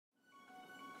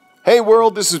Hey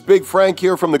world, this is Big Frank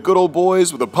here from the Good Old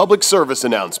Boys with a public service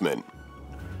announcement.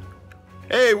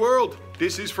 Hey world,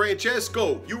 this is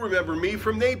Francesco. You remember me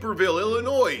from Naperville,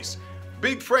 Illinois.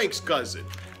 Big Frank's cousin.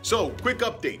 So, quick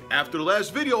update. After the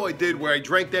last video I did where I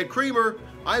drank that creamer,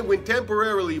 I went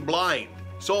temporarily blind.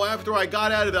 So after I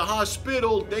got out of the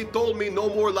hospital, they told me no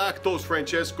more lactose,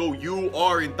 Francesco, you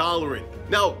are intolerant.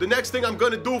 Now, the next thing I'm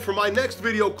gonna do for my next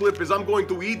video clip is I'm going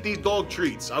to eat these dog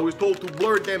treats. I was told to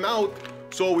blur them out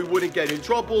so we wouldn't get in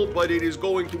trouble, but it is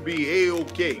going to be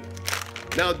a-okay.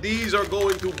 Now, these are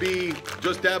going to be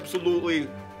just absolutely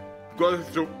going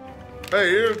to... Hey,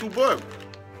 here's too bad.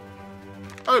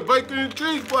 Hey, bacon and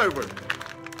cheese flavor.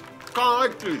 Kinda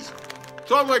like these.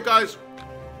 So anyway, guys,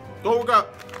 don't forget,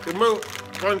 the milk,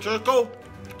 Francesco,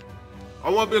 I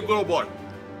want to be a good old boy.